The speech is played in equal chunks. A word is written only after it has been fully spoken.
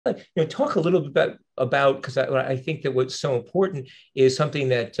talk a little bit about because I think that what's so important is something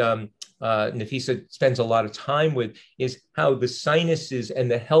that Nafysa spends a lot of time with is how the sinuses and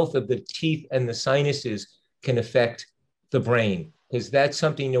the health of the teeth and the sinuses can affect the brain. Because that's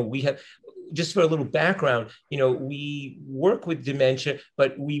something, we have, just for a little background, we work with dementia,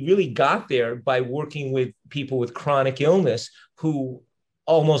 but we really got there by working with people with chronic illness who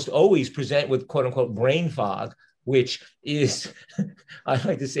almost always present with quote unquote brain fog, which is, I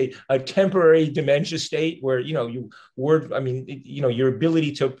like to say, a temporary dementia state where, your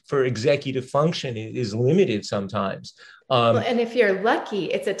ability for executive function is limited sometimes. Well, and if you're lucky,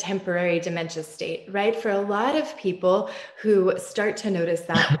 it's a temporary dementia state, right? For a lot of people who start to notice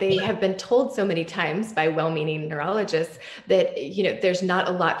that, they have been told so many times by well-meaning neurologists that, there's not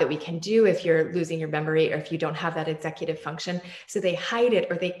a lot that we can do if you're losing your memory or if you don't have that executive function. So they hide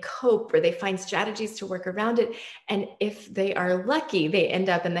it or they cope or they find strategies to work around it. And if they are lucky, they end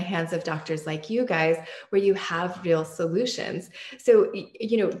up in the hands of doctors like you guys, where you have real solutions. So,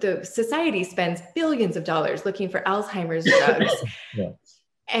 the society spends billions of dollars looking for Alzheimer's drugs. Yeah.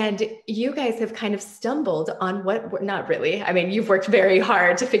 And you guys have kind of stumbled on what, not really. I mean, you've worked very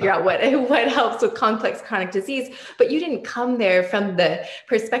hard to figure out what helps with complex chronic disease, but you didn't come there from the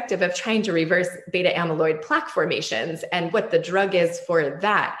perspective of trying to reverse beta amyloid plaque formations and what the drug is for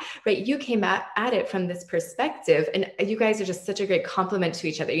that, right? You came at it from this perspective, and you guys are just such a great complement to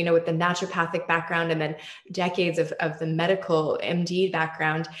each other, with the naturopathic background and then decades of the medical MD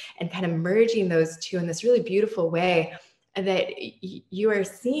background, and kind of merging those two in this really beautiful way that you are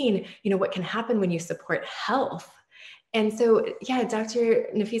seeing, what can happen when you support health. And so, yeah, Dr.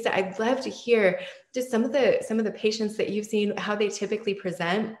 Nafysa, I'd love to hear just some of the patients that you've seen, how they typically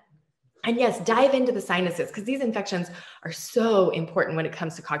present. And yes, dive into the sinuses, because these infections are so important when it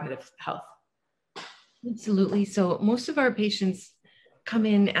comes to cognitive health. Absolutely. So most of our patients come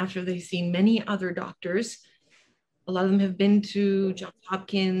in after they've seen many other doctors. A lot of them have been to Johns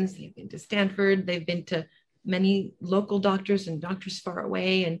Hopkins, they've been to Stanford, they've been to many local doctors and doctors far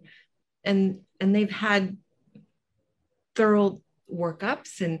away, and they've had thorough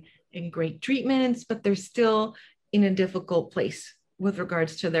workups and great treatments, but they're still in a difficult place with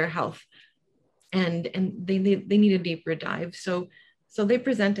regards to their health, and they need a deeper dive. So they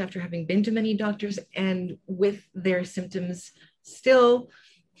present after having been to many doctors and with their symptoms still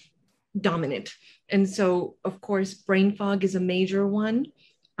dominant. And so, of course, brain fog is a major one.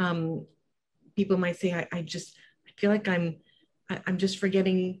 People might say, I feel like I'm just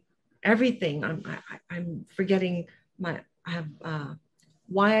forgetting everything. I'm forgetting why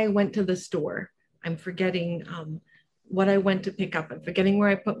I went to the store. I'm forgetting what I went to pick up. I'm forgetting where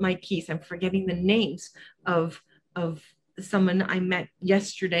I put my keys. I'm forgetting the names of someone I met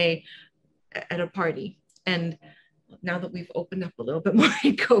yesterday at a party. And now that we've opened up a little bit more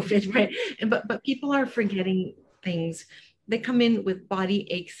in COVID, right? But people are forgetting things. They come in with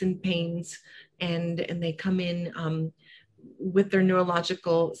body aches and pains, and they come in with their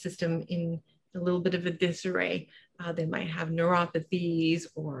neurological system in a little bit of a disarray. They might have neuropathies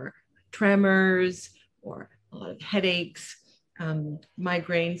or tremors or a lot of headaches,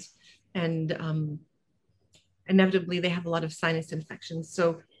 migraines, and inevitably they have a lot of sinus infections.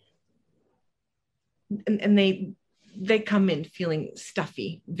 So, and they come in feeling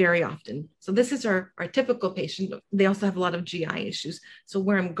stuffy very often. So this is our typical patient. They also have a lot of GI issues. So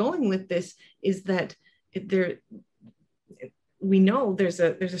where I'm going with this is that we know there's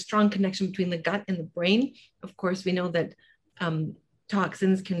a strong connection between the gut and the brain. Of course, we know that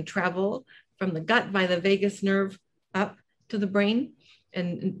toxins can travel from the gut via the vagus nerve up to the brain,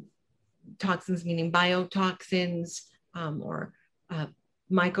 and toxins meaning biotoxins or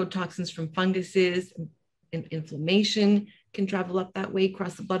mycotoxins from funguses. Inflammation can travel up that way,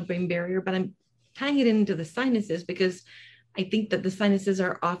 across the blood-brain barrier. But I'm tying it into the sinuses because I think that the sinuses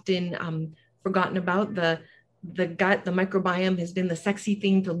are often forgotten about. The gut, the microbiome has been the sexy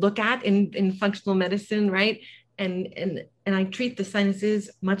thing to look at in functional medicine, right? And I treat the sinuses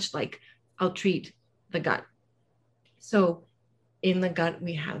much like I'll treat the gut. So in the gut,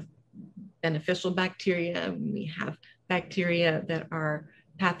 we have beneficial bacteria, we have bacteria that are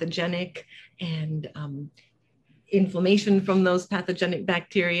pathogenic, and inflammation from those pathogenic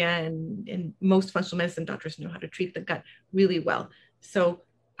bacteria, and most functional medicine doctors know how to treat the gut really well. So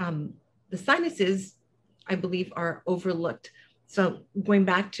the sinuses, I believe, are overlooked. So going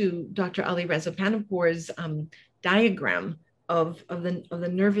back to Dr. Ali Reza Panapour's diagram of the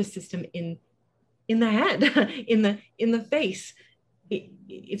nervous system in the head, in the face,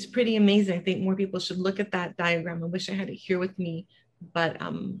 it's pretty amazing. I think more people should look at that diagram. I wish I had it here with me, but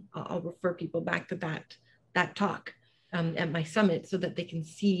I'll refer people back to that talk. at my summit so that they can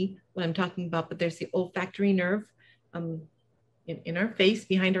see what I'm talking about. But there's the olfactory nerve in our face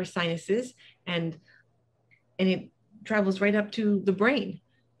behind our sinuses, and it travels right up to the brain.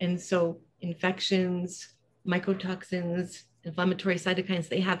 And so infections, mycotoxins, inflammatory cytokines,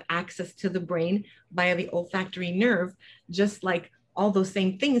 they have access to the brain via the olfactory nerve, just like all those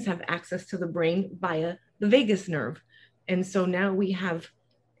same things have access to the brain via the vagus nerve. And so now we have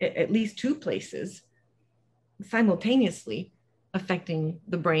at least two places simultaneously affecting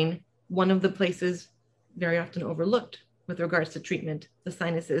the brain. One of the places very often overlooked with regards to treatment, the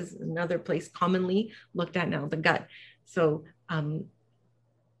sinuses. Another place commonly looked at now, the gut. So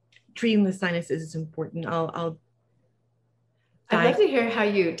treating the sinuses is important. I'd love to hear how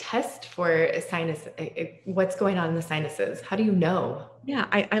you test for sinus, what's going on in the sinuses. How do you know? Yeah,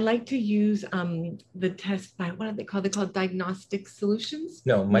 I like to use the test by, what are they called? They're called diagnostic solutions?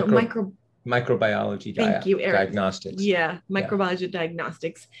 Microbiology Thank you, Eric. diagnostics. Yeah, microbiology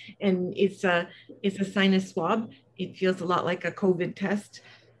diagnostics. And it's a sinus swab. It feels a lot like a COVID test.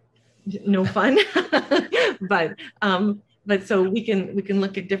 No fun. But so we can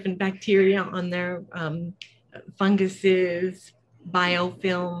look at different bacteria on their funguses,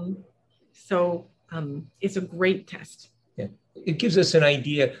 biofilm. So it's a great test. Yeah. It gives us an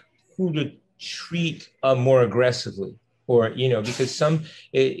idea who to treat more aggressively, or, because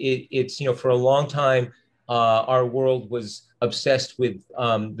it's, for a long time, our world was obsessed with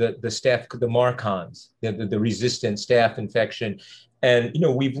the staph, the MARCoNS, the resistant staph infection. And,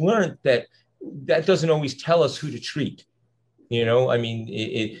 we've learned that doesn't always tell us who to treat.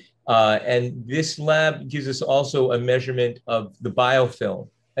 And this lab gives us also a measurement of the biofilm.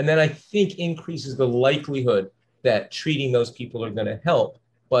 And then I think increases the likelihood that treating those people are going to help.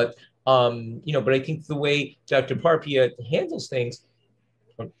 But, but I think the way Dr. Parpia handles things,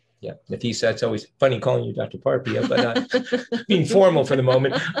 Nafysa, it's always funny calling you Dr. Parpia, but being formal for the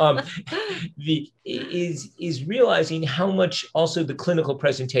moment, is realizing how much also the clinical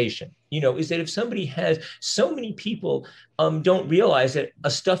presentation, is that if somebody has, so many people don't realize that a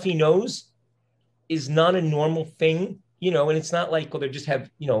stuffy nose is not a normal thing, and it's not like, well, they just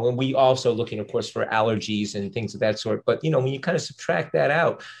have, and we also looking, of course, for allergies and things of that sort. But, when you kind of subtract that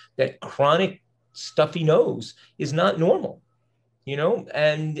out, that chronic stuffy nose is not normal.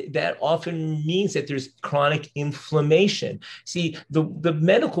 And that often means that there's chronic inflammation. See, the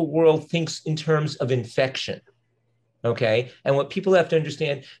medical world thinks in terms of infection, okay? And what people have to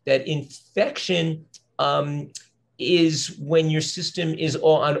understand, that infection is when your system is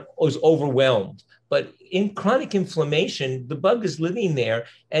overwhelmed. But in chronic inflammation, the bug is living there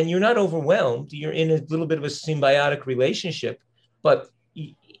and you're not overwhelmed. You're in a little bit of a symbiotic relationship, but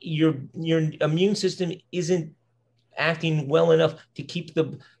your immune system isn't acting well enough to keep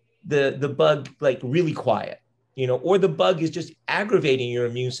the bug like really quiet, or the bug is just aggravating your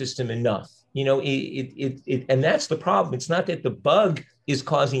immune system enough, and that's the problem. It's not that the bug is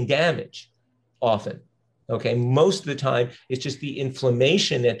causing damage often, okay? Most of the time, it's just the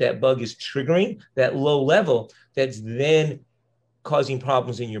inflammation that bug is triggering, that low level, that's then causing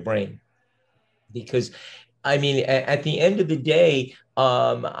problems in your brain. Because at the end of the day,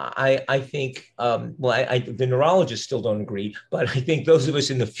 I think, the neurologists still don't agree, but I think those of us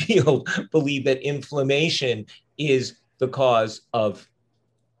in the field believe that inflammation is the cause of,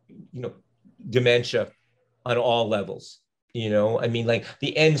 dementia on all levels. Like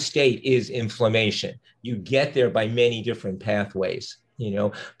the end state is inflammation. You get there by many different pathways,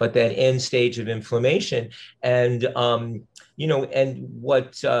 but that end stage of inflammation, and, and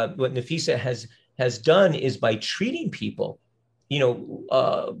what Nafysa has done is, by treating people,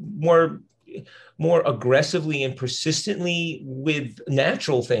 more aggressively and persistently with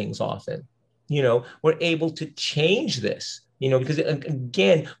natural things often, we're able to change this, because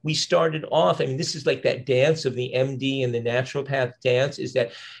again, we started off, this is like that dance of the MD and the naturopath dance, is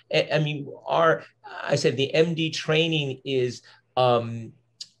that, I said the MD training is to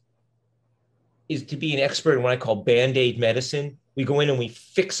be an expert in what I call Band-Aid medicine. We go in and we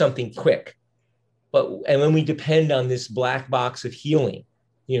fix something quick. And when we depend on this black box of healing,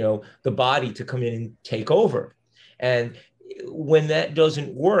 the body to come in and take over. And when that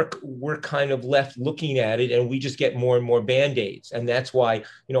doesn't work, we're kind of left looking at it, and we just get more and more Band-Aids. And that's why,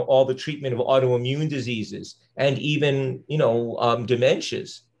 all the treatment of autoimmune diseases and even,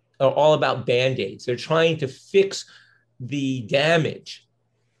 dementias are all about Band-Aids. They're trying to fix the damage.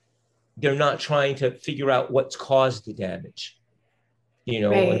 They're not trying to figure out what's caused the damage,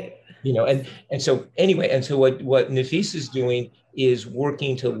 Right. And so anyway, what Nafysa is doing is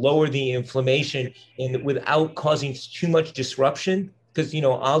working to lower the inflammation without causing too much disruption, because,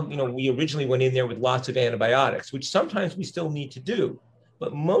 we originally went in there with lots of antibiotics, which sometimes we still need to do,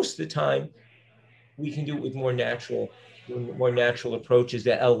 but most of the time we can do it with more natural approaches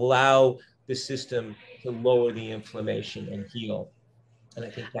that allow the system to lower the inflammation and heal. And I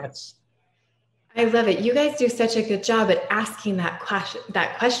think I love it. You guys do such a good job at asking that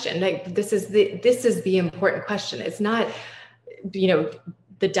question. Like, this is the important question. It's not,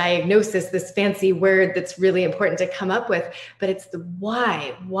 the diagnosis, this fancy word that's really important to come up with, but it's the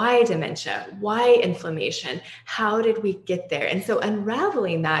why dementia, why inflammation, how did we get there? And so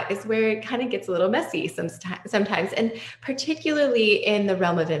unraveling that is where it kind of gets a little messy sometimes, and particularly in the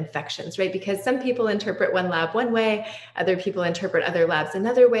realm of infections, right? Because some people interpret one lab one way, other people interpret other labs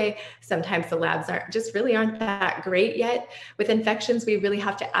another way. Sometimes the labs aren't that great yet. With infections, we really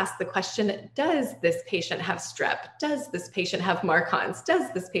have to ask the question, does this patient have strep? Does this patient have Marcons? Does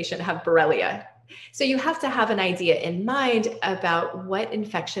this patient have Borrelia? So you have to have an idea in mind about what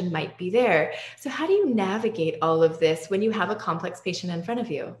infection might be there. So how do you navigate all of this when you have a complex patient in front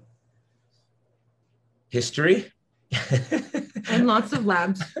of you? History. And lots of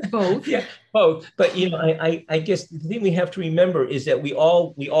labs, both. Yeah, both. But I guess the thing we have to remember is that we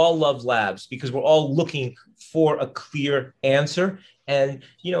all love labs because we're all looking for a clear answer. And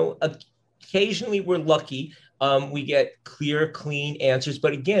occasionally we're lucky. We get clear, clean answers.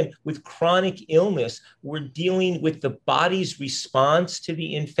 But again, with chronic illness, we're dealing with the body's response to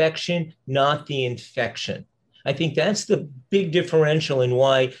the infection, not the infection. I think that's the big differential in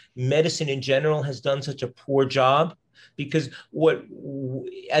why medicine in general has done such a poor job. Because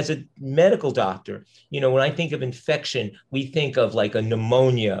as a medical doctor, when I think of infection, we think of like a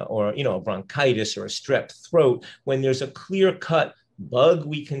pneumonia or, a bronchitis or a strep throat, when there's a clear-cut bug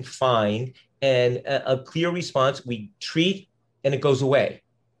we can find and a clear response, we treat and it goes away.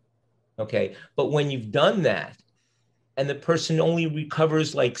 Okay. But when you've done that and the person only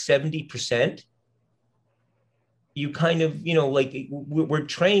recovers like 70%, you kind of, we're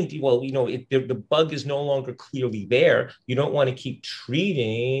trained, if the bug is no longer clearly there, you don't want to keep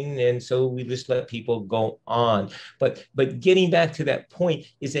treating. And so we just let people go on. But getting back to that point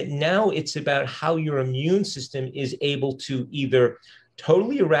is that now it's about how your immune system is able to either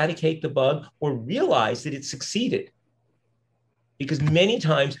totally eradicate the bug or realize that it succeeded. Because many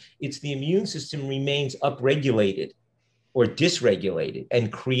times it's the immune system remains upregulated or dysregulated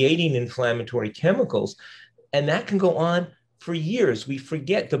and creating inflammatory chemicals. And that can go on for years. We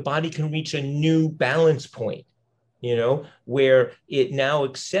forget the body can reach a new balance point, where it now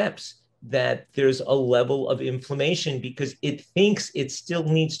accepts that there's a level of inflammation because it thinks it still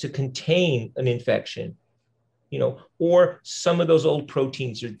needs to contain an infection. Or some of those old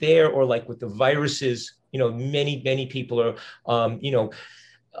proteins are there, or like with the viruses, many people are,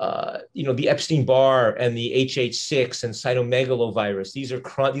 the Epstein-Barr and the HH6 and cytomegalovirus. These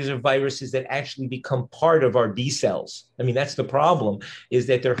are viruses that actually become part of our B cells. I mean, that's the problem, is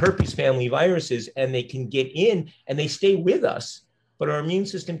that they're herpes family viruses and they can get in and they stay with us, but our immune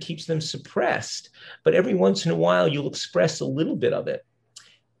system keeps them suppressed. But every once in a while, you'll express a little bit of it.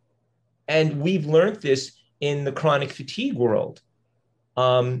 And we've learned this in the chronic fatigue world.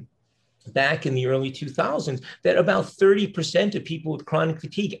 Back in the early 2000s, that about 30% of people with chronic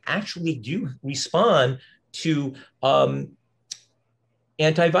fatigue actually do respond to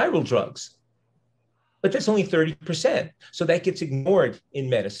antiviral drugs. But that's only 30%. So that gets ignored in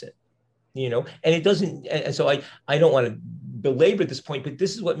medicine, and it doesn't. And so I don't want to belabor this point, but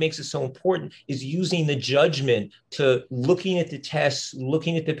this is what makes it so important, is using the judgment to looking at the tests,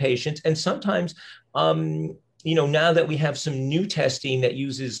 looking at the patients. And sometimes, now that we have some new testing that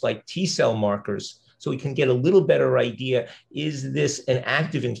uses like T-cell markers, so we can get a little better idea, is this an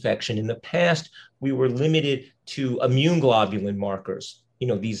active infection? In the past, we were limited to immune globulin markers,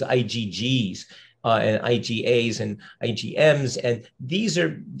 these IgGs and IgAs and IgMs. And these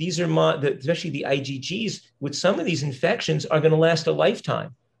are especially the IgGs with some of these infections are going to last a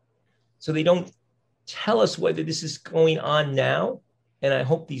lifetime. So they don't tell us whether this is going on now. And I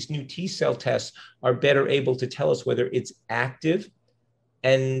hope these new T-cell tests are better able to tell us whether it's active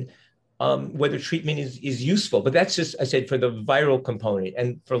and whether treatment is useful. But that's just, I said, for the viral component.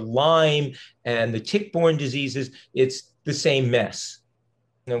 And for Lyme and the tick-borne diseases, it's the same mess.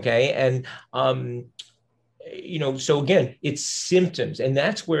 Okay. And, so again, it's symptoms. And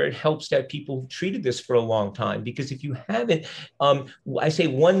that's where it helps that people treated this for a long time. Because if you haven't, I say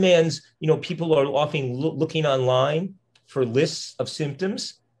one man's, people are often looking online for lists of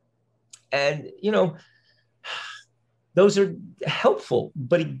symptoms. And, those are helpful.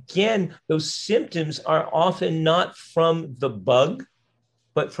 But again, those symptoms are often not from the bug,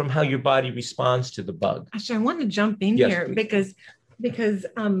 but from how your body responds to the bug. Actually, I want to jump in here because because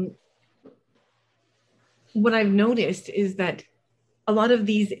what I've noticed is that a lot of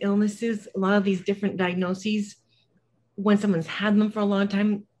these illnesses, a lot of these different diagnoses, when someone's had them for a long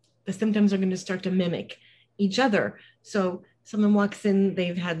time, the symptoms are going to start to mimic each other. So someone walks in,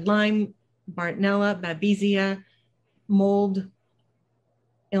 they've had Lyme, Bartonella, Babesia, mold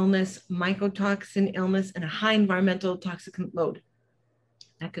illness, mycotoxin illness, and a high environmental toxicant load.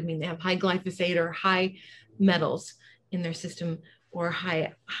 That could mean they have high glyphosate or high metals in their system, or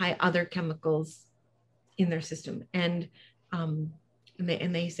high other chemicals in their system. And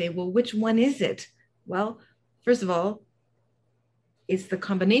they say, well, which one is it? Well, first of all, it's the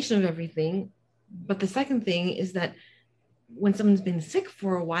combination of everything. But the second thing is that when someone's been sick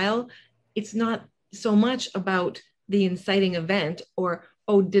for a while, it's not so much about the inciting event, or,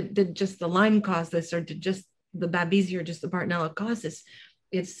 oh, did just the Lyme cause this, or did just the Babesia or just the Bartonella cause this?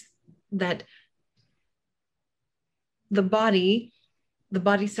 It's that the body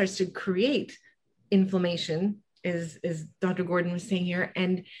starts to create inflammation, as Dr. Gordon was saying here,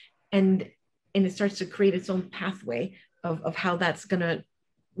 and it starts to create its own pathway of how that's going to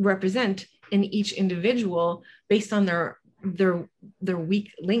represent in each individual based on their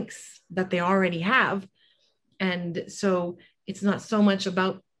weak links that they already have. And so it's not so much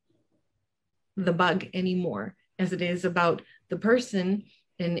about the bug anymore as it is about the person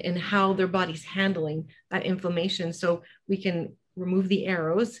and how their body's handling that inflammation. So we can remove the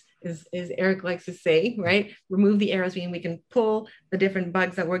arrows, as Eric likes to say, right? Remove the arrows, meaning we can pull the different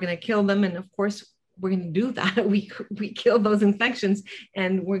bugs that we're going to kill them. And of course, we're going to do that. We kill those infections,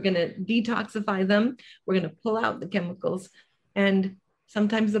 and we're going to detoxify them. We're going to pull out the chemicals. And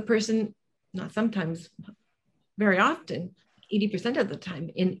sometimes the person, not sometimes, very often, 80% of the time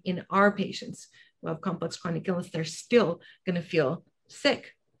in our patients who have complex chronic illness, they're still going to feel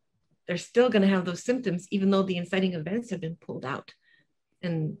sick. They're still going to have those symptoms, even though the inciting events have been pulled out.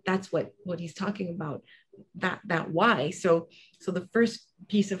 And that's what he's talking about, that why. So the first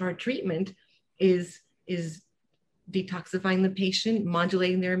piece of our treatment is detoxifying the patient,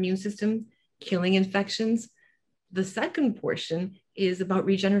 modulating their immune system, killing infections. The second portion is about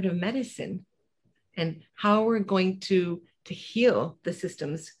regenerative medicine and how we're going to heal the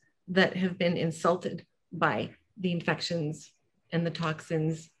systems that have been insulted by the infections and the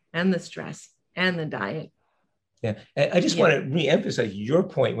toxins and the stress and the diet. Yeah, and I just want to reemphasize your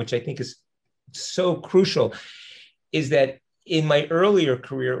point, which I think is so crucial, is that in my earlier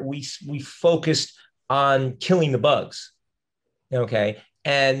career, we focused on killing the bugs, okay?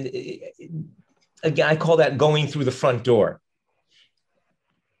 And again, I call that going through the front door.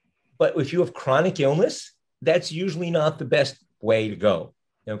 But if you have chronic illness, that's usually not the best way to go.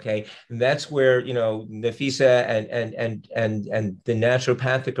 Okay, and that's where Nafysa and the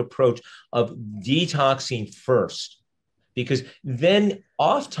naturopathic approach of detoxing first, because then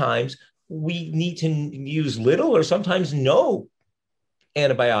oftentimes we need to use little or sometimes no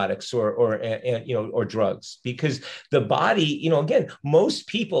antibiotics or drugs, because the body, again, most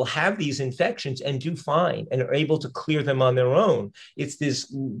people have these infections and do fine and are able to clear them on their own. It's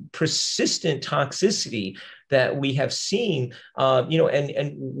this persistent toxicity that we have seen,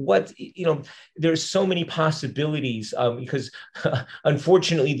 and what, there's so many possibilities, because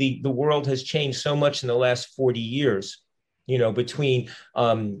unfortunately the world has changed so much in the last 40 years, between,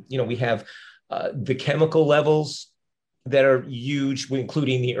 we have the chemical levels that are huge,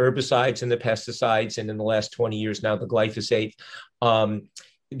 including the herbicides and the pesticides, and in the last 20 years now, the glyphosate.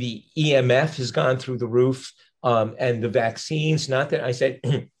 The EMF has gone through the roof, and the vaccines, not that I said,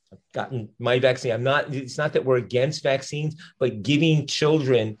 I've gotten my vaccine. It's not that we're against vaccines, but giving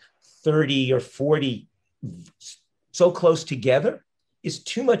children 30 or 40 so close together is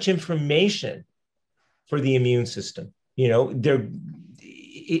too much information for the immune system.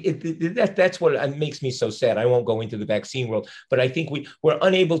 That's what makes me so sad. I won't go into the vaccine world, but I think we're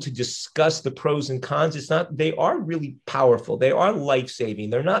unable to discuss the pros and cons. They are really powerful. They are life-saving.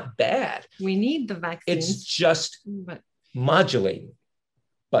 They're not bad. We need the vaccines. It's just modulating.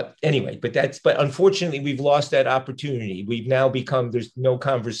 But anyway, but unfortunately we've lost that opportunity. We've now there's no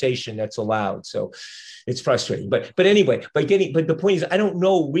conversation that's allowed. So it's frustrating. But anyway, but the point is, I don't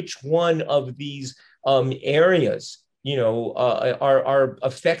know which one of these areas are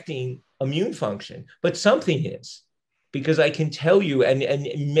affecting immune function, but something is, because I can tell you, and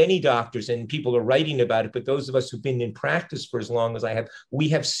many doctors and people are writing about it, but those of us who've been in practice for as long as I have, we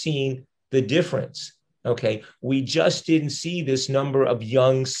have seen the difference. Okay, we just didn't see this number of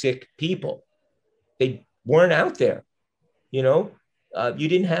young, sick people. They weren't out there, you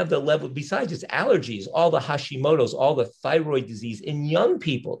didn't have the level, besides its allergies, all the Hashimoto's, all the thyroid disease in young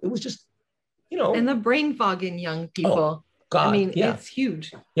people. It was just, And the brain fog in young people. I God, mean, yeah. it's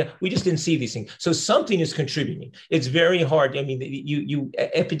huge. Yeah, we just didn't see these things. So something is contributing. It's very hard. I mean, you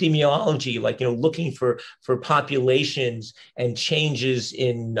epidemiology, like, looking for populations and changes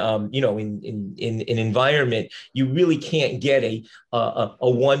in in environment. You really can't get a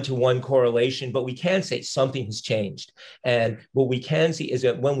one-to-one correlation, but we can say something has changed. And what we can see is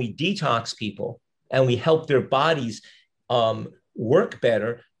that when we detox people and we help their bodies work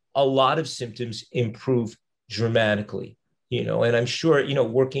better, a lot of symptoms improve dramatically. And I'm sure,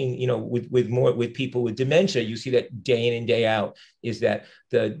 working, with people with dementia, you see that day in and day out, is that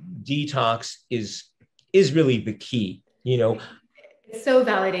the detox is really the key. It's so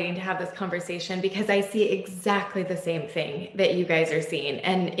validating to have this conversation because I see exactly the same thing that you guys are seeing,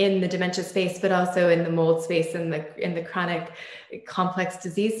 and in the dementia space, but also in the mold space and in the chronic complex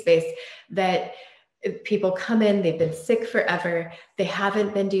disease space, that people come in, they've been sick forever, they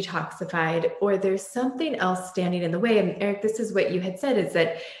haven't been detoxified, or there's something else standing in the way. And Eric, this is what you had said, is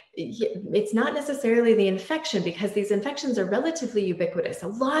that it's not necessarily the infection, because these infections are relatively ubiquitous. A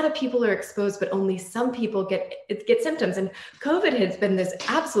lot of people are exposed, but only some people get symptoms. And COVID has been this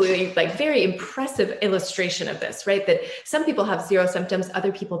absolutely very impressive illustration of this, right? That some people have zero symptoms,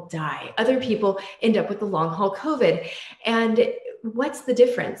 other people die, other people end up with the long haul COVID. And what's the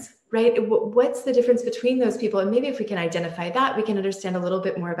difference? Right? What's the difference between those people? And maybe if we can identify that, we can understand a little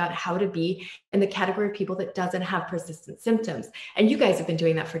bit more about how to be in the category of people that doesn't have persistent symptoms. And you guys have been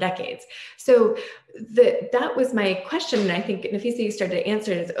doing that for decades. So that was my question. And I think, Nafysa, you started to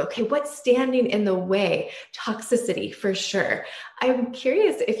answer it, is, okay, what's standing in the way? Toxicity, for sure. I'm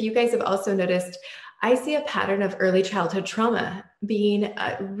curious if you guys have also noticed, I see a pattern of early childhood trauma being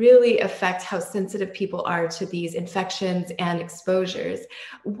really affect how sensitive people are to these infections and exposures.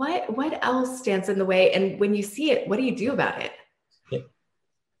 What else stands in the way? And when you see it, what do you do about it? Yeah.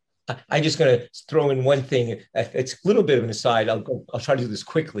 I'm just going to throw in one thing. It's a little bit of an aside. I'll try to do this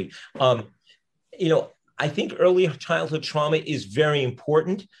quickly. I think early childhood trauma is very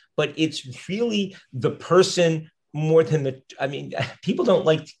important, but it's really the person more than people don't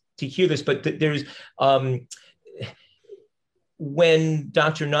like to hear this, but there's when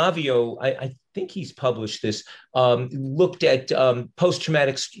Dr. Navio, I think he's published this, looked at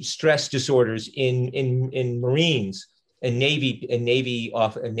post-traumatic stress disorders in Marines and Navy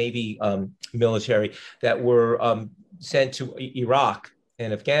military that were sent to Iraq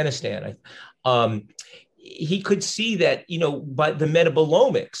and Afghanistan. He could see that, by the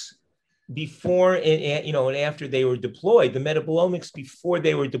metabolomics before and after they were deployed, the metabolomics before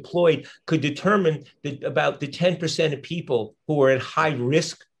they were deployed could determine that about the 10% of people who were at high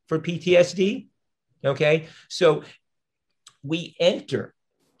risk for PTSD. Okay, so we enter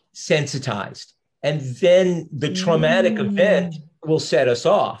sensitized, and then the traumatic event will set us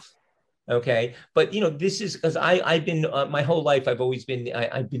off. Okay, but this is because I've been my whole life I've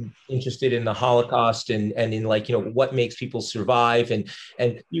been interested in the Holocaust and in what makes people survive, and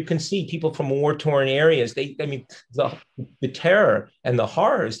you can see people from war-torn areas, the terror and the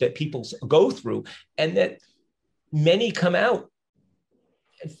horrors that people go through, and that many come out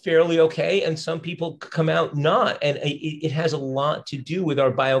fairly okay, and some people come out not, and it has a lot to do with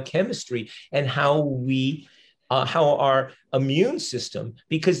our biochemistry and how our immune system,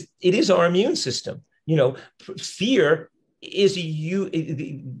 because it is our immune system. Fear is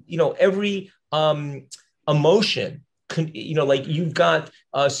every emotion. You've got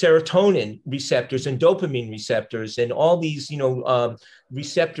serotonin receptors and dopamine receptors and all these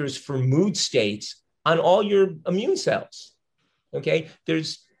receptors for mood states on all your immune cells. Okay,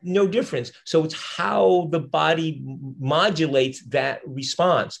 there's no difference. So it's how the body modulates that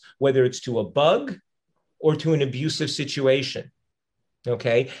response, whether it's to a bug or to an abusive situation.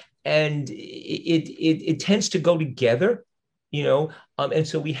 Okay, and it tends to go together, and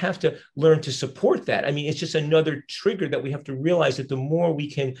so we have to learn to support that. It's just another trigger that we have to realize, that the more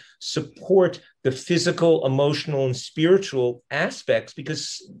we can support the physical, emotional, and spiritual aspects,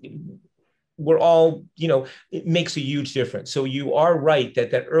 because we're all, it makes a huge difference. So you are right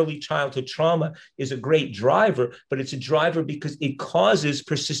that early childhood trauma is a great driver, but it's a driver because it causes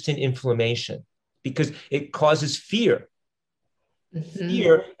persistent inflammation, because it causes fear.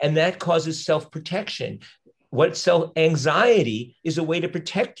 Fear, and that causes self-protection. Anxiety is a way to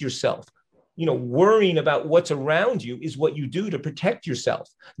protect yourself. Worrying about what's around you is what you do to protect yourself.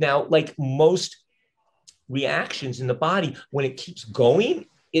 Now, like most reactions in the body, when it keeps going,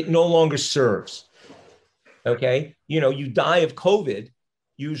 it no longer serves. Okay, you die of COVID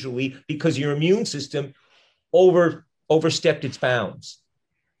usually because your immune system overstepped its bounds.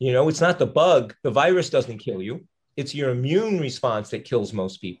 It's not the bug, the virus doesn't kill you. It's your immune response that kills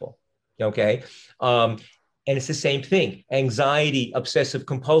most people. Okay. And it's the same thing. Anxiety, obsessive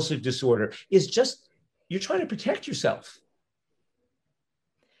compulsive disorder is just, you're trying to protect yourself.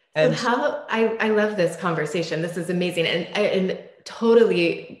 So how I love this conversation. This is amazing and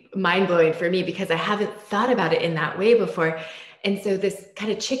totally mind blowing for me because I haven't thought about it in that way before. And so this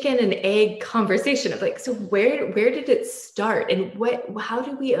kind of chicken and egg conversation of like, so where did it start, and how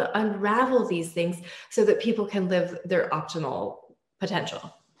do we unravel these things so that people can live their optimal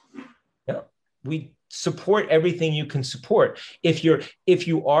potential? Yeah, we support everything you can support. If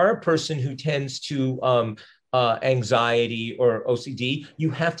you are a person who tends to anxiety or OCD, you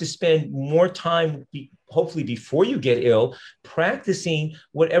have to spend more time, hopefully before you get ill, practicing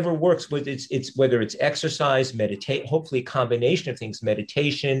whatever works. Whether it's exercise, meditate, hopefully a combination of things,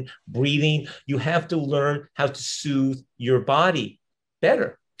 meditation, breathing. You have to learn how to soothe your body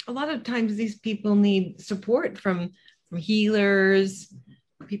better. A lot of times these people need support from healers,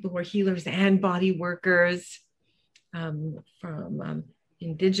 people who are healers and body workers, from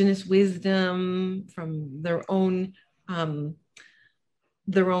indigenous wisdom, from their own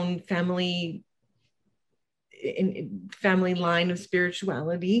family line of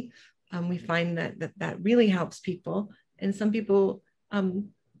spirituality. We find that really helps people. And some people,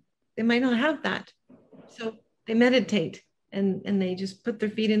 they might not have that, so they meditate and they just put their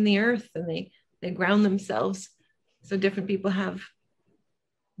feet in the earth and they ground themselves. So different people have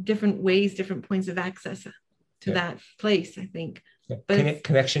different ways, different points of access to that place, I think. But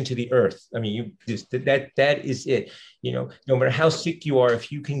connection to the earth. I mean, you just that is it. No matter how sick you are,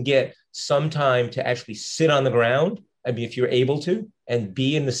 if you can get some time to actually sit on the ground, I mean, if you're able to, and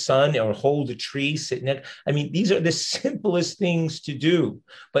be in the sun or hold a tree, sit next. I mean, these are the simplest things to do,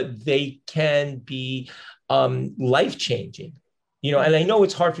 but they can be life-changing. And I know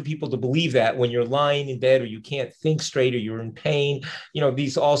it's hard for people to believe that when you're lying in bed or you can't think straight or you're in pain.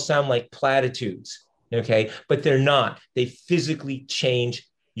 These all sound like platitudes. Okay, but they're not. They physically change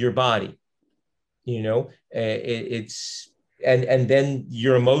your body. It's and then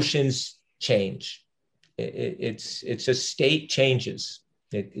your emotions change. It's a state changes.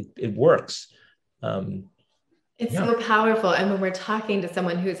 It works. It's so powerful. And when we're talking to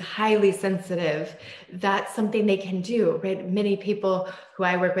someone who's highly sensitive, that's something they can do, right? Many people who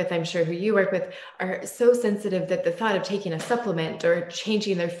I work with, I'm sure who you work with, are so sensitive that the thought of taking a supplement or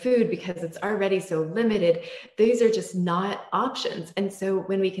changing their food because it's already so limited, these are just not options. And so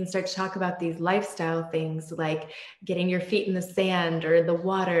when we can start to talk about these lifestyle things like getting your feet in the sand or the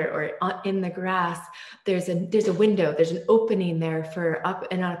water or in the grass, there's a window, there's an opening there for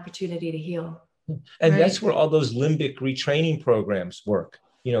an opportunity to heal. And that's where all those limbic retraining programs work.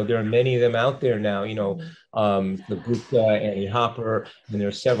 There are many of them out there now, the Gupta, Annie Hopper, and there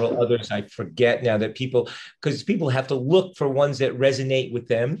are several others. I forget now because people have to look for ones that resonate with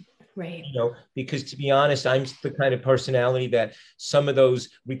them. Right. Because to be honest, I'm the kind of personality that some of those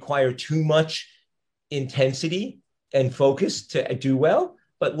require too much intensity and focus to do well.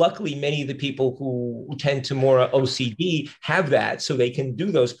 But luckily, many of the people who tend to more OCD have that, so they can do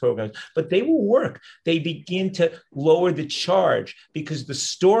those programs. But they will work. They begin to lower the charge because the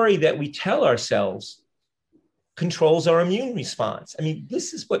story that we tell ourselves controls our immune response. I mean,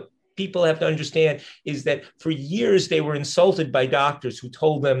 this is what people have to understand, is that for years they were insulted by doctors who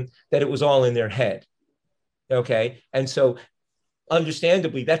told them that it was all in their head. Okay. And so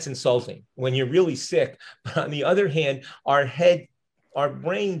understandably, that's insulting when you're really sick. But on the other hand, our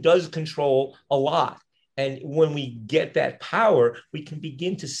brain does control a lot. And when we get that power, we can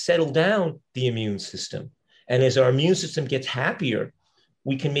begin to settle down the immune system. And as our immune system gets happier,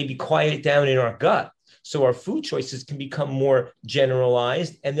 we can maybe quiet it down in our gut. So our food choices can become more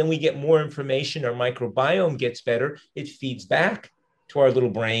generalized. And then we get more information. Our microbiome gets better. It feeds back to our little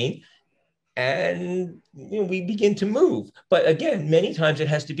brain. And we begin to move. But again, many times it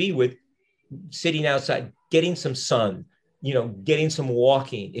has to be with sitting outside, getting some sun, getting some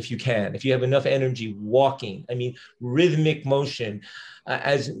walking if you can. If you have enough energy, walking. I mean, rhythmic motion.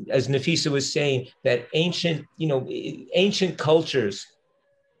 As Nafysa was saying, that ancient cultures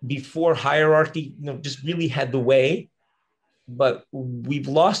before hierarchy, just really had the way, but we've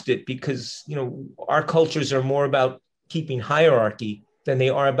lost it because, our cultures are more about keeping hierarchy than they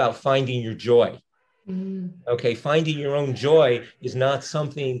are about finding your joy. Okay, finding your own joy is not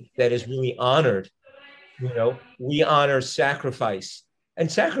something that is really honored. We honor sacrifice,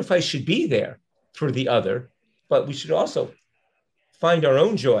 and sacrifice should be there for the other, but we should also find our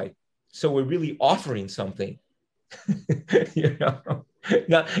own joy. So we're really offering something,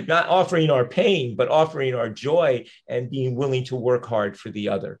 not offering our pain, but offering our joy and being willing to work hard for the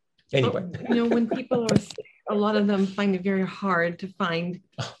other. Anyway, when people are sick, a lot of them find it very hard to find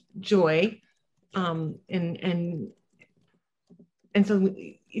joy. And so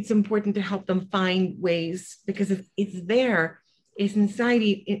it's important to help them find ways, because if it's there, it's inside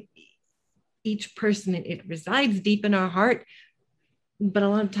each person. It resides deep in our heart. But a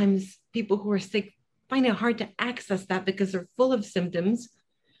lot of times people who are sick find it hard to access that because they're full of symptoms,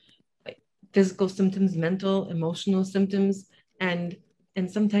 like physical symptoms, mental, emotional symptoms, and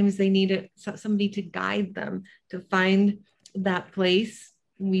sometimes they need somebody to guide them to find that place.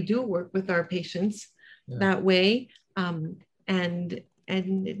 We do work with our patients that way. And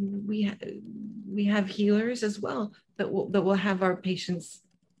we have healers as well that will have our patients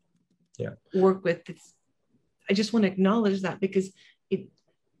work with. I just want to acknowledge that, because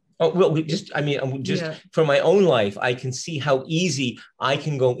from my own life, I can see how easy I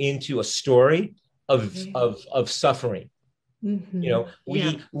can go into a story of suffering. Mm-hmm. You know,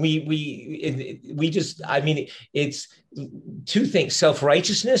 it's two things.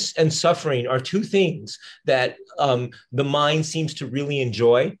 Self-righteousness and suffering are two things that the mind seems to really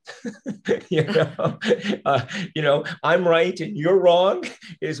enjoy. I'm right and you're wrong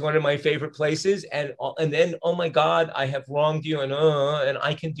is one of my favorite places. And then, oh my God, I have wronged you, and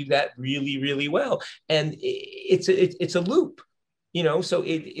I can do that really, really well. And it's a loop. So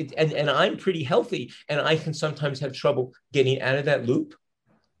and I'm pretty healthy, and I can sometimes have trouble getting out of that loop,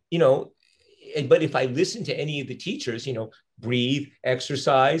 but if I listen to any of the teachers, breathe,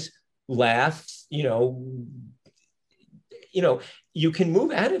 exercise, laugh, you can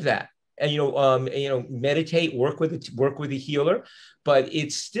move out of that. And meditate, work with a healer, but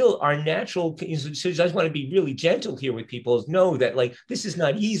it's still our natural. So I just want to be really gentle here with people. Is know that this is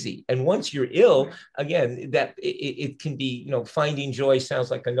not easy, and once you're ill, again, that it can be. Finding joy sounds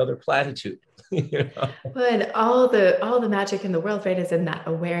like another platitude. But all the magic in the world, right, is in that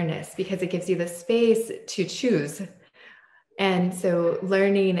awareness, because it gives you the space to choose. And so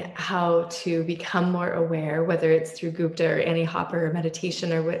learning how to become more aware, whether it's through Gupta or Annie Hopper or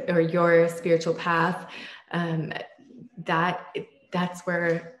meditation or your spiritual path, that's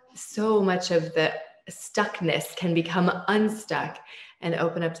where so much of the stuckness can become unstuck and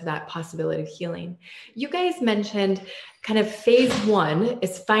open up to that possibility of healing. You guys mentioned kind of phase one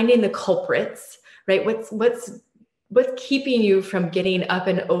is finding the culprits, right? What's keeping you from getting up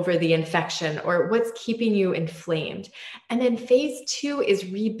and over the infection, or what's keeping you inflamed? And then phase two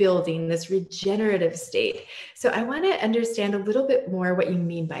is rebuilding, this regenerative state. So I want to understand a little bit more what you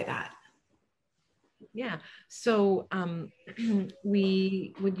mean by that. Yeah. So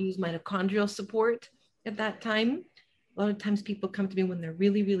we would use mitochondrial support at that time. A lot of times people come to me when they're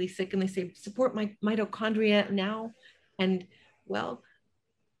really, really sick and they say, support my mitochondria now. And well,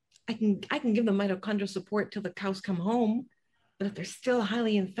 I can give them mitochondrial support till the cows come home, but if they're still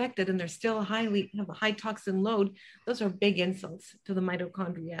highly infected and they're still have a high toxin load, those are big insults to the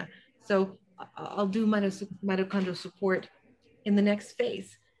mitochondria. So I'll do mitochondrial support in the next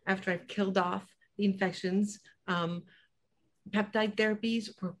phase after I've killed off the infections. Peptide therapies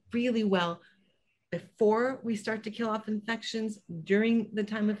work really well before we start to kill off infections, during the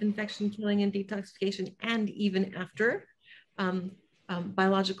time of infection killing and detoxification, and even after.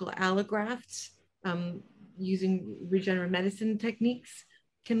 Biological allografts using regenerative medicine techniques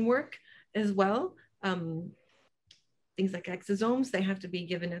can work as well. Things like exosomes, they have to be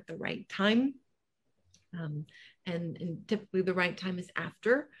given at the right time. And typically the right time is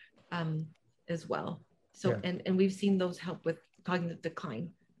after as well. So, and we've seen those help with cognitive decline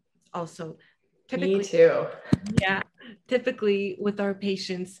also. Typically, me too. Yeah, typically with our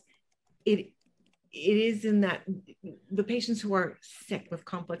patients, it is in that, the patients who are sick with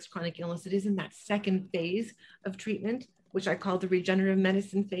complex chronic illness, it is in that second phase of treatment, which I call the regenerative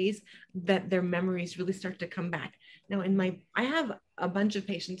medicine phase, that their memories really start to come back. Now, I have a bunch of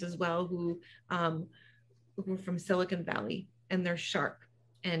patients as well who are from Silicon Valley, and they're sharp,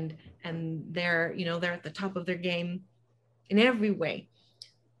 and they're at the top of their game in every way.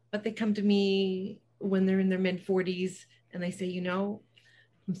 But they come to me when they're in their mid 40s and they say, I'm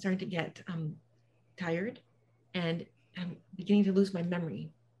starting to get tired and I'm beginning to lose my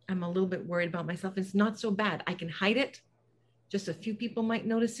memory. I'm a little bit worried about myself. It's not so bad. I can hide it. Just a few people might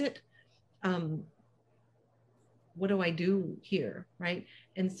notice it. What do I do here, right?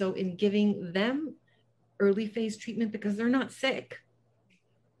 And so in giving them early phase treatment, because they're not sick,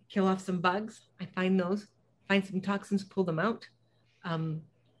 kill off some bugs. I find some toxins, pull them out,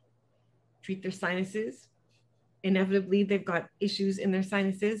 treat their sinuses. Inevitably, they've got issues in their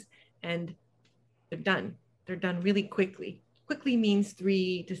sinuses, and they're done. They're done really quickly. Quickly means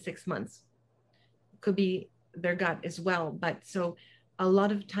 3 to 6 months. Could be their gut as well. But so a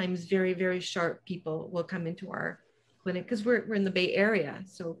lot of times very, very sharp people will come into our clinic because we're in the Bay Area.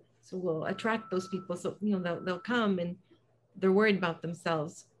 So So we'll attract those people. So, they'll come and they're worried about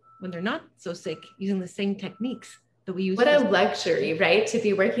themselves when they're not so sick, using the same techniques that we use. What a luxury, right? To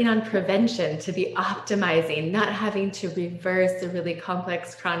be working on prevention, to be optimizing, not having to reverse a really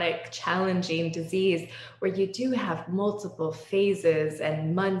complex, chronic, challenging disease where you do have multiple phases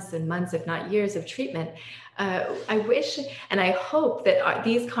and months, if not years of treatment. I wish and I hope that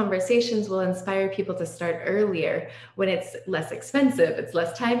these conversations will inspire people to start earlier, when it's less expensive, it's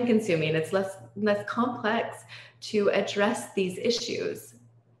less time consuming, it's less complex to address these issues.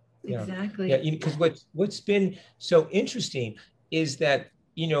 Yeah. Exactly. Yeah, because what's been so interesting is that,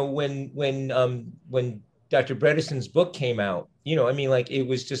 when Dr. Bredesen's book came out, I mean, like, it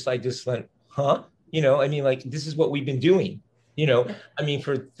was just, I just went, huh? I mean, like, this is what we've been doing, I mean,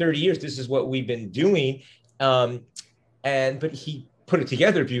 for 30 years, this is what we've been doing. But he put it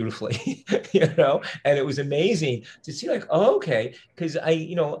together beautifully, and it was amazing to see, like, oh, okay, because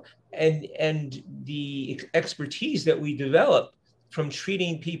and the expertise that we developed from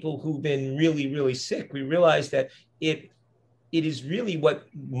treating people who've been really, really sick, we realized that it is really what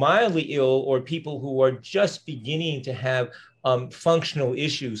mildly ill or people who are just beginning to have functional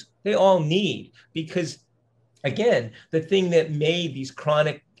issues, they all need. Because, again, the thing that made these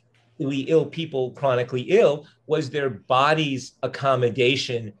chronically ill people chronically ill was their body's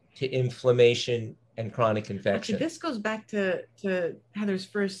accommodation to inflammation and chronic infection. Actually, this goes back to Heather's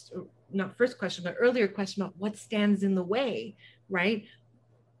not first question, but earlier question about what stands in the way, right?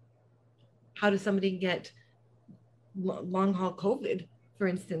 How does somebody get long haul COVID, for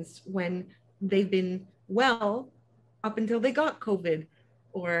instance, when they've been well up until they got COVID?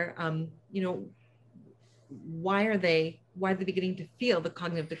 Or, why are they beginning to feel the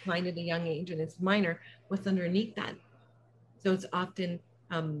cognitive decline at a young age, and it's minor? What's underneath that? So it's often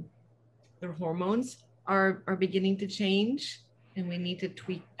their hormones are beginning to change, and we need to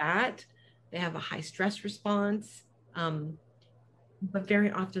tweak that. They have a high stress response, but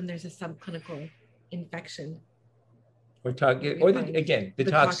very often there's a subclinical infection. Or the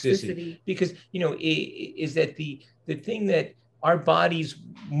toxicity. Because, is that the thing that our bodies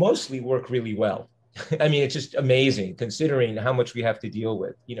mostly work really well. I mean, it's just amazing considering how much we have to deal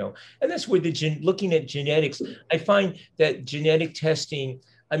with, and that's where looking at genetics, I find that genetic testing,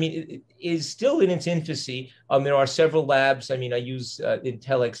 I mean, it is still in its infancy. There are several labs. I mean, I use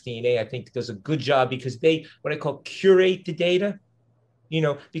Intellex DNA, I think, does a good job, because they, what I call, curate the data,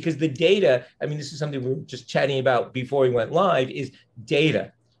 because the data, I mean, this is something we were just chatting about before we went live, is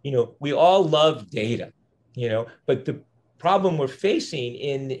data. We all love data, but the problem we're facing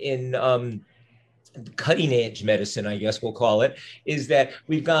in cutting edge medicine, I guess we'll call it, is that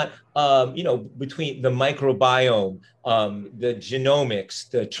we've got, between the microbiome, the genomics,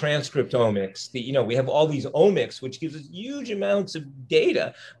 the transcriptomics, we have all these omics, which gives us huge amounts of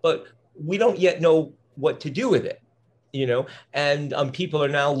data, but we don't yet know what to do with it, and people are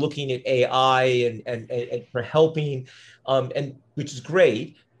now looking at AI and for helping, and which is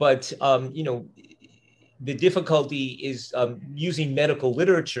great, but, the difficulty is using medical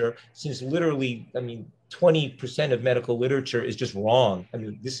literature, since literally, I mean, 20% of medical literature is just wrong. I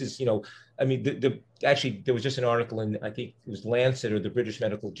mean, this is, actually, there was just an article in, I think it was Lancet or the British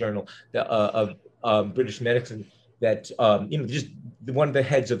Medical Journal of British Medicine that, just one of the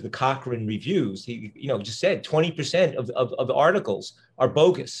heads of the Cochrane reviews, he, just said 20% of the articles are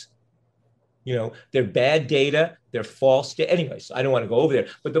bogus. They're bad data, they're false data. Anyways, I don't want to go over there.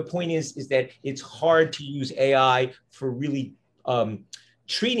 But the point is that it's hard to use AI for really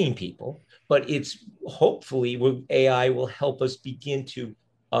treating people, but it's hopefully AI will help us begin to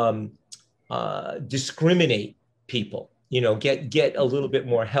discriminate people, get a little bit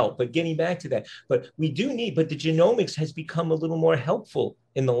more help. But getting back to that, but the genomics has become a little more helpful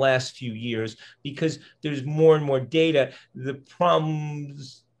in the last few years, because there's more and more data. The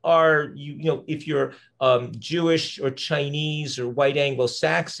problems are, if you're Jewish or Chinese or white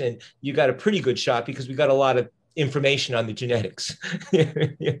Anglo-Saxon, you got a pretty good shot, because we got a lot of information on the genetics.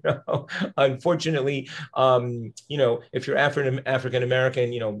 Unfortunately, if you're African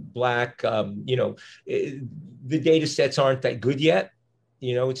American, Black, the data sets aren't that good yet.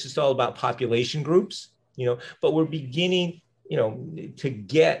 It's just all about population groups. But we're beginning, to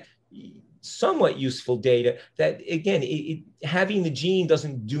get somewhat useful data that, again, having the gene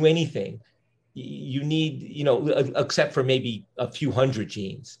doesn't do anything. You need, except for maybe a few hundred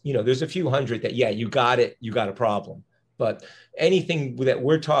genes, there's a few hundred that, you got it, you got a problem. But anything that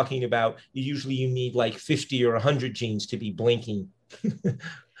we're talking about, usually you need like 50 or 100 genes to be blinking.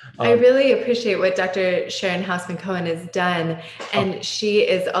 I really appreciate what Dr. Sharon Hausman-Cohen has done. And she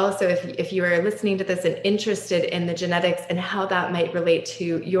is also, if you are listening to this and interested in the genetics and how that might relate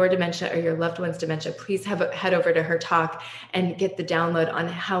to your dementia or your loved one's dementia, please head over to her talk and get the download on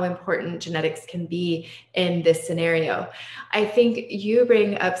how important genetics can be in this scenario. I think you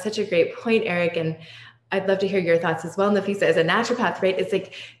bring up such a great point, Eric, and I'd love to hear your thoughts as well. Nafysa, as a naturopath, right? It's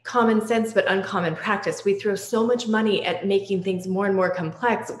like common sense, but uncommon practice. We throw so much money at making things more and more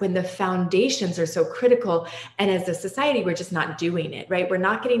complex when the foundations are so critical. And as a society, we're just not doing it, right? We're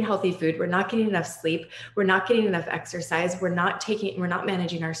not getting healthy food. We're not getting enough sleep. We're not getting enough exercise. We're not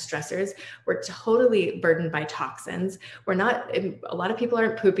managing our stressors. We're totally burdened by toxins. A lot of people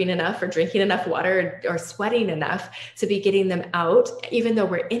aren't pooping enough or drinking enough water or sweating enough to be getting them out, even though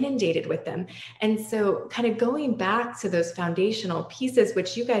we're inundated with them. And so kind of going back to those foundational pieces,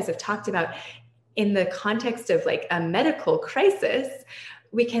 which you guys have talked about in the context of like a medical crisis,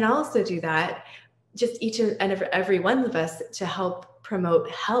 we can also do that, just each and every one of us, to help promote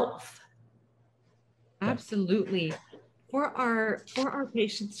health. Absolutely. For our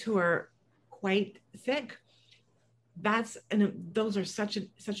patients who are quite sick, those are such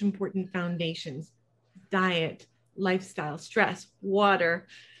important foundations: diet, lifestyle, stress, water,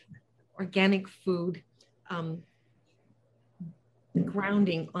 organic food,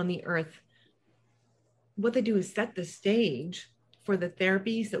 grounding on the earth. What they do is set the stage for the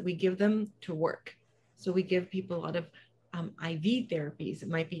therapies that we give them to work. So we give people a lot of IV therapies. It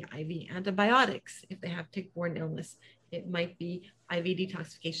might be IV antibiotics if they have tick-borne illness. It might be IV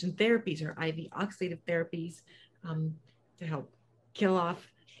detoxification therapies or IV oxidative therapies to help kill off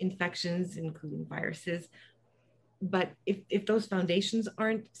infections, including viruses. But if those foundations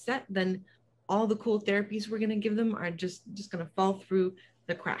aren't set, then all the cool therapies we're going to give them are just going to fall through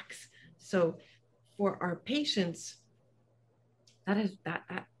the cracks. So for our patients, that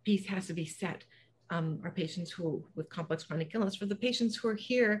piece has to be set. Our patients with complex chronic illness, for the patients who are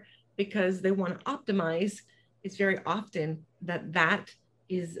here because they want to optimize, it's very often that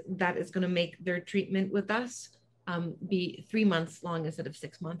is going to make their treatment with us be 3 months long instead of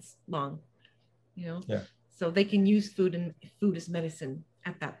 6 months long. Yeah. So they can use food as medicine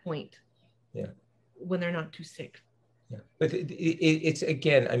at that point. Yeah. When they're not too sick. Yeah. But it's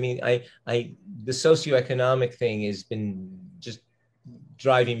again, I mean, the socioeconomic thing has been just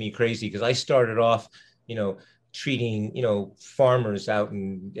driving me crazy, because I started off, treating, farmers out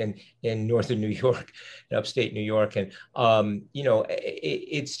in northern New York, in upstate New York. And,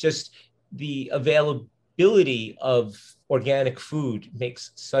 it's just the availability of organic food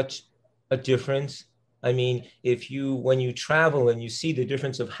makes such a difference. I mean, when you travel and you see the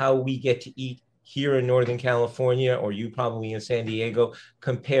difference of how we get to eat here in Northern California, or you probably in San Diego,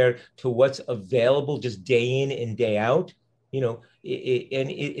 compared to what's available just day in and day out,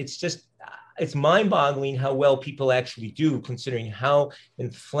 it's mind-boggling how well people actually do, considering how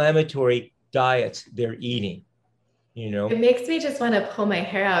inflammatory diets they're eating. It makes me just want to pull my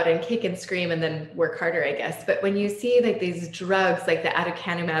hair out and kick and scream and then work harder, I guess. But when you see like these drugs, like the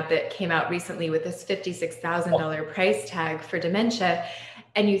aducanumab that came out recently with this $56,000 price tag for dementia,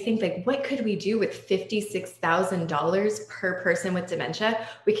 and you think like, what could we do with $56,000 per person with dementia?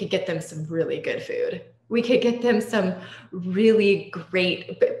 We could get them some really good food. We could get them some really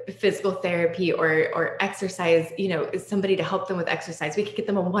great physical therapy or exercise, somebody to help them with exercise. We could get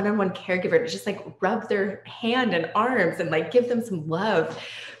them a one-on-one caregiver to just like rub their hand and arms and like give them some love.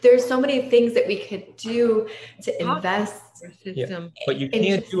 There's so many things that we could do to invest. Yeah. But you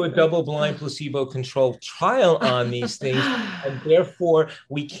can't do a double-blind placebo-controlled trial on these things, and therefore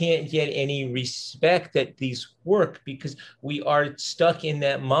we can't get any respect that these work, because we are stuck in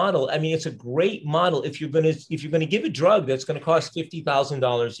that model. I mean, it's a great model. If you're going to give a drug that's going to cost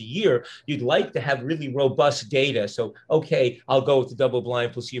 $50,000 a year, you'd like to have really robust data. So, okay, I'll go with the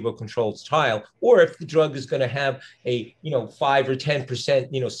double-blind placebo-controlled trial. Or if the drug is going to have a 5 or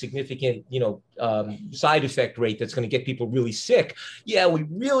 10% significant side effect rate that's going to get people really sick, yeah, we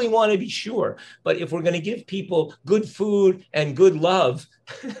really want to be sure. But if we're going to give people good food and good love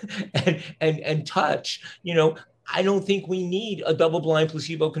and touch, I don't think we need a double-blind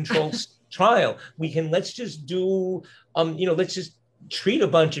placebo-controlled trial. Let's just do, let's just treat a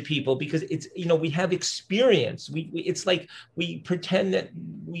bunch of people, because it's, we have experience. It's like we pretend that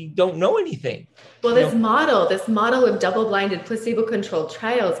we don't know anything. Well, this model of double-blinded placebo-controlled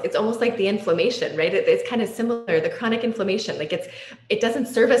trials, it's almost like the inflammation, right? It's kind of similar, the chronic inflammation, like it doesn't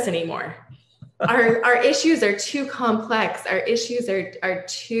serve us anymore. our issues are too complex. Our issues are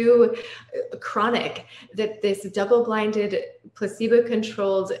too chronic, that this double-blinded,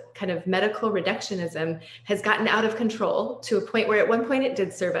 placebo-controlled kind of medical reductionism has gotten out of control to a point where at one point it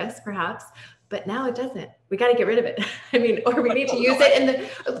did serve us, perhaps, but now it doesn't. We got to get rid of it. I mean, or we need to use it in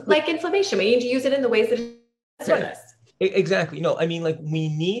the, like inflammation, we need to use it in the ways that it serves us. Exactly. No, I mean, like,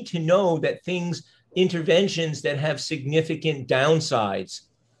 we need to know that interventions that have significant downsides,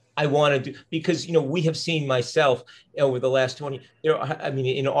 I want to do, because, we have seen myself over the last 20,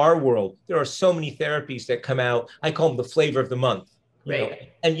 in our world, there are so many therapies that come out. I call them the flavor of the month.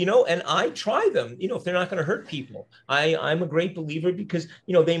 Right. And I try them, if they're not going to hurt people. I'm a great believer because,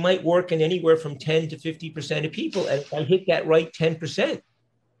 they might work in anywhere from 10 to 50% of people. And if I hit that right 10%,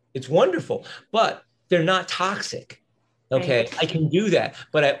 it's wonderful, but they're not toxic. Okay. Right. I can do that.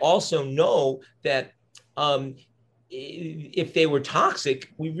 But I also know that if they were toxic,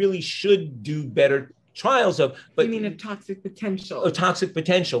 we really should do better trials of. But you mean a toxic potential? A toxic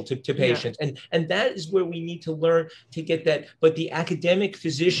potential to patients. Yeah. And that is where we need to learn to get that. But the academic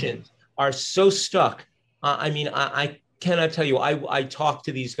physicians are so stuck. I cannot tell you, I talk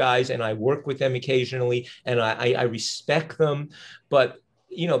to these guys and I work with them occasionally, and I respect them. But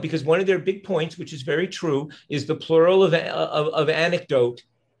because one of their big points, which is very true, is the plural of anecdote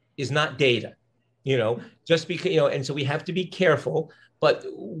is not data, just because, and so we have to be careful, but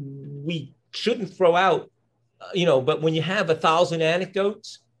we shouldn't throw out, but when you have 1,000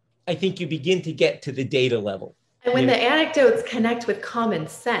 anecdotes, I think you begin to get to the data level. And when the anecdotes connect with common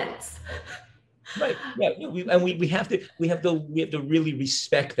sense. Right. Yeah. We have to really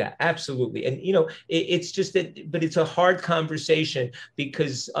respect that. Absolutely. And, it's just that, but it's a hard conversation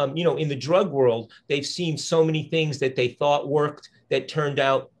because, in the drug world, they've seen so many things that they thought worked that turned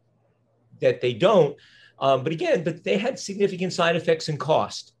out that they don't. But they had significant side effects and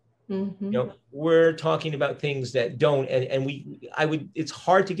cost. Mm-hmm. We're talking about things that don't, it's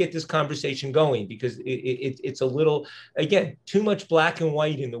hard to get this conversation going because it's a little, again, too much black and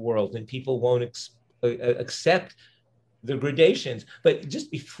white in the world, and people won't accept the gradations. But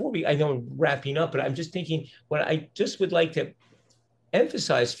just before I know I'm wrapping up, but I'm just thinking, what I just would like to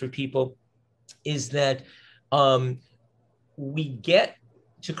emphasize for people is that we get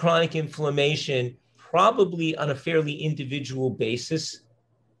to chronic inflammation probably on a fairly individual basis.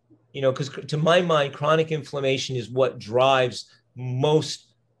 Because to my mind, chronic inflammation is what drives most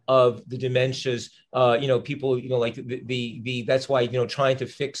of the dementias. People, like that's why, trying to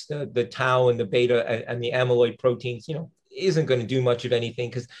fix the tau and the beta and the amyloid proteins, isn't going to do much of anything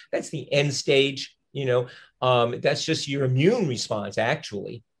because that's the end stage. That's just your immune response,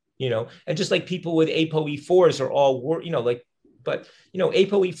 actually. And just like people with ApoE4s are all, but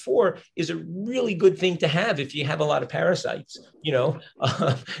ApoE4 is a really good thing to have if you have a lot of parasites.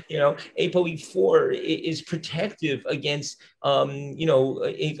 ApoE4 is protective against a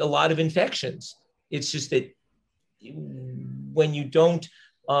lot of infections. It's just that when you don't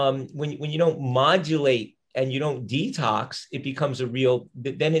when you don't modulate and you don't detox, it becomes then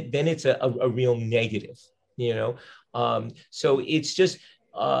it's a real negative. So it's just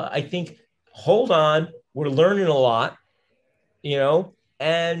I think, hold on, we're learning a lot.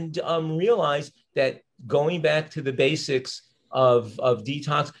 And realize that going back to the basics of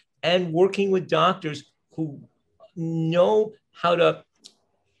detox and working with doctors who know how to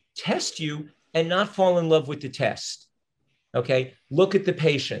test you and not fall in love with the test. Okay. Look at the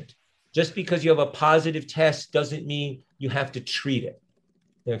patient. Just because you have a positive test doesn't mean you have to treat it.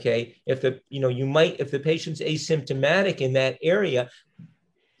 Okay. If the patient's asymptomatic in that area,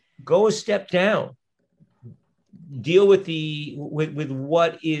 go a step down. Deal with with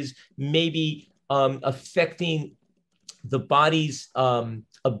what is maybe affecting the body's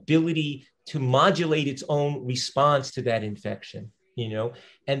ability to modulate its own response to that infection,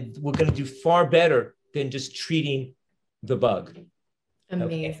 and we're going to do far better than just treating the bug.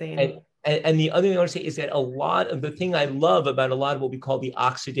 Amazing. Okay? And the other thing I want to say is that a lot of the thing I love about a lot of what we call the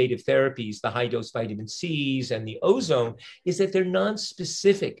oxidative therapies, the high dose vitamin C's and the ozone, is that they're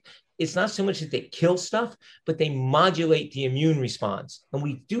non-specific. It's not so much that they kill stuff, but they modulate the immune response. And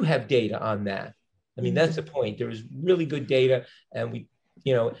we do have data on that. I mean, that's the point. There is really good data, and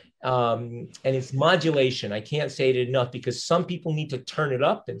and it's modulation. I can't say it enough because some people need to turn it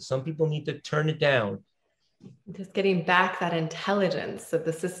up and some people need to turn it down. Just getting back that intelligence of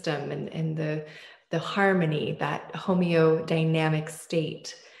the system and the harmony, that homeodynamic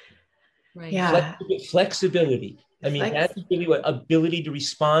state. Right. Yeah. Flexibility. I mean, that's really what ability to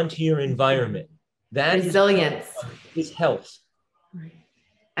respond to your environment. That resilience is health.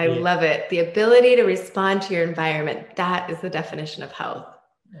 I love it. The ability to respond to your environment. That is the definition of health.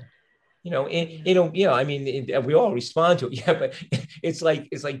 I mean, we all respond to it. Yeah, but it's like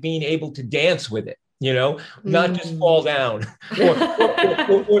being able to dance with it, not just fall down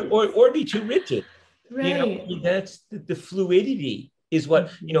or be too rigid. Right. I mean, that's the fluidity is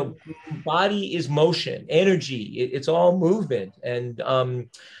what, body is motion, energy, it's all movement. And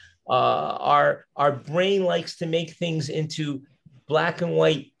our brain likes to make things into black and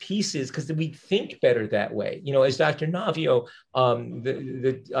white pieces because we think better that way. As Dr. Navio,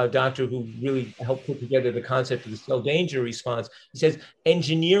 the doctor who really helped put together the concept of the cell danger response, he says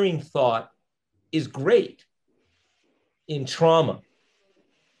engineering thought is great in trauma,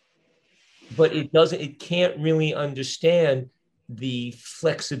 but it can't really understand the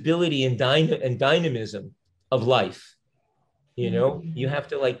flexibility and dynamism of life. You have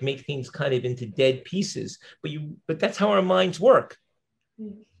to like make things kind of into dead pieces, but that's how our minds work.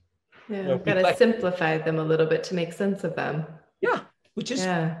 Yeah, got to simplify them a little bit to make sense of them. Yeah, which is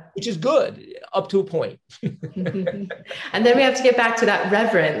good up to a point. And then we have to get back to that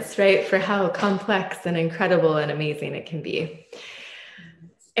reverence, right, for how complex and incredible and amazing it can be.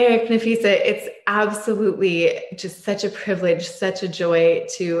 Eric, Nafysa, it's absolutely just such a privilege, such a joy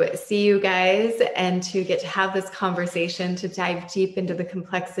to see you guys and to get to have this conversation, to dive deep into the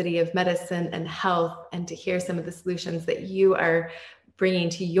complexity of medicine and health, and to hear some of the solutions that you are bringing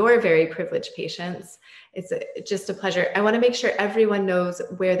to your very privileged patients. It's just a pleasure. I want to make sure everyone knows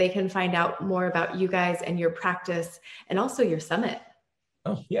where they can find out more about you guys and your practice and also your summit.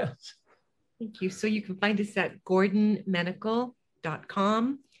 Oh, yes. Thank you. So you can find us at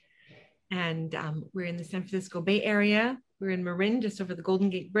gordonmedical.com. And we're in the San Francisco Bay Area. We're in Marin, just over the Golden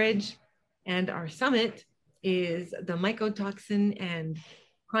Gate Bridge. And our summit is the Mycotoxin and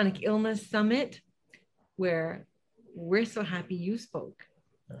Chronic Illness Summit, where we're so happy you spoke.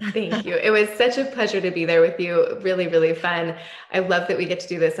 Thank you. It was such a pleasure to be there with you. Really, really fun. I love that we get to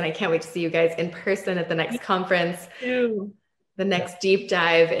do this, and I can't wait to see you guys in person at the next conference. The next deep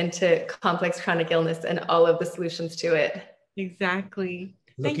dive into complex chronic illness and all of the solutions to it. Exactly.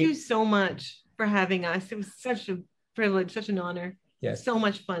 Thank you so much for having us. It was such a privilege, such an honor. Yes. So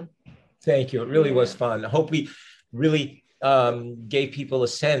much fun. Thank you. It really was fun. I hope we really gave people a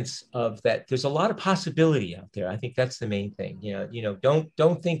sense of that. There's a lot of possibility out there. I think that's the main thing.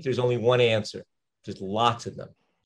 Don't think there's only one answer. There's lots of them.